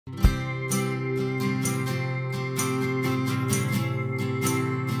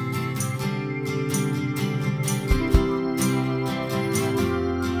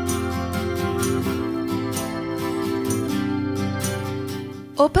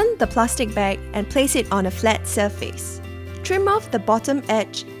Open the plastic bag and place it on a flat surface. Trim off the bottom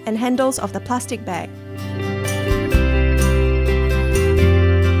edge and handles of the plastic bag.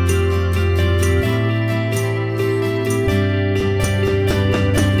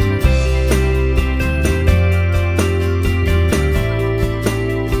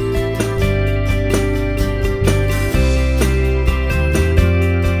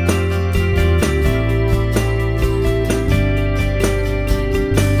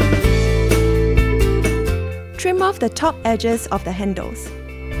 Trim off the top edges of the handles.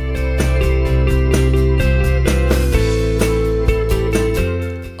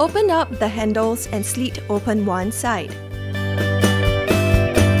 Open up the handles and slit open one side.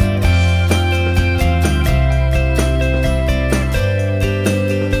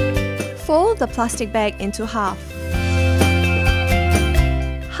 Fold the plastic bag into half.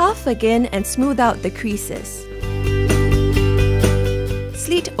 Half again and smooth out the creases.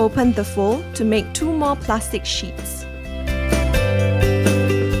 Slit open the fold to make 2 more plastic sheets.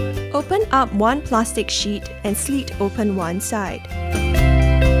 Open up one plastic sheet and slit open one side.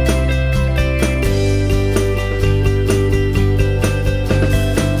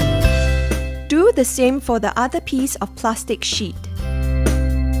 Do the same for the other piece of plastic sheet.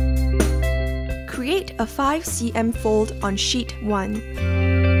 Create a 5 cm fold on sheet 1.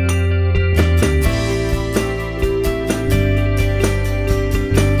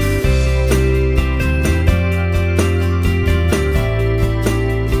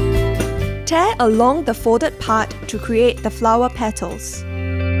 Tear along the folded part to create the flower petals.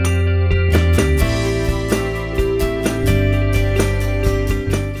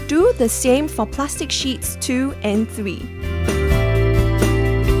 Do the same for plastic sheets 2 and 3.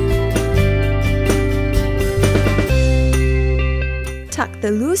 Tuck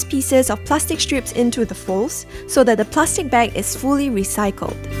the loose pieces of plastic strips into the folds so that the plastic bag is fully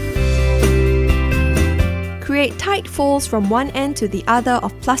recycled. Create tight folds from one end to the other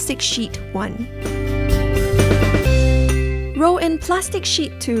of plastic sheet 1. Roll in plastic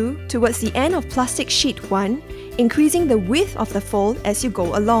sheet 2 towards the end of plastic sheet 1, increasing the width of the fold as you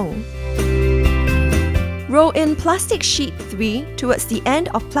go along. Roll in plastic sheet 3 towards the end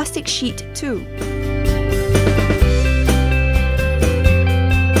of plastic sheet 2.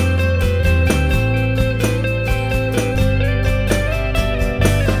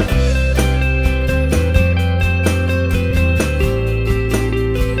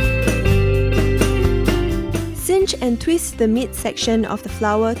 And twist the midsection of the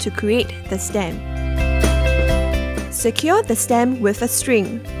flower to create the stem. Secure the stem with a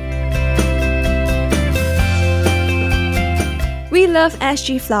string. We Love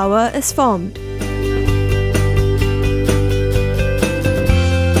SG flower is formed.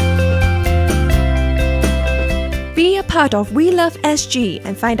 Be a part of We Love SG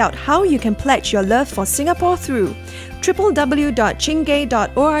and find out how you can pledge your love for Singapore through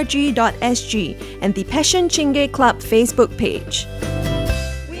www.chingay.org.sg and the Passion Chingay Club Facebook page.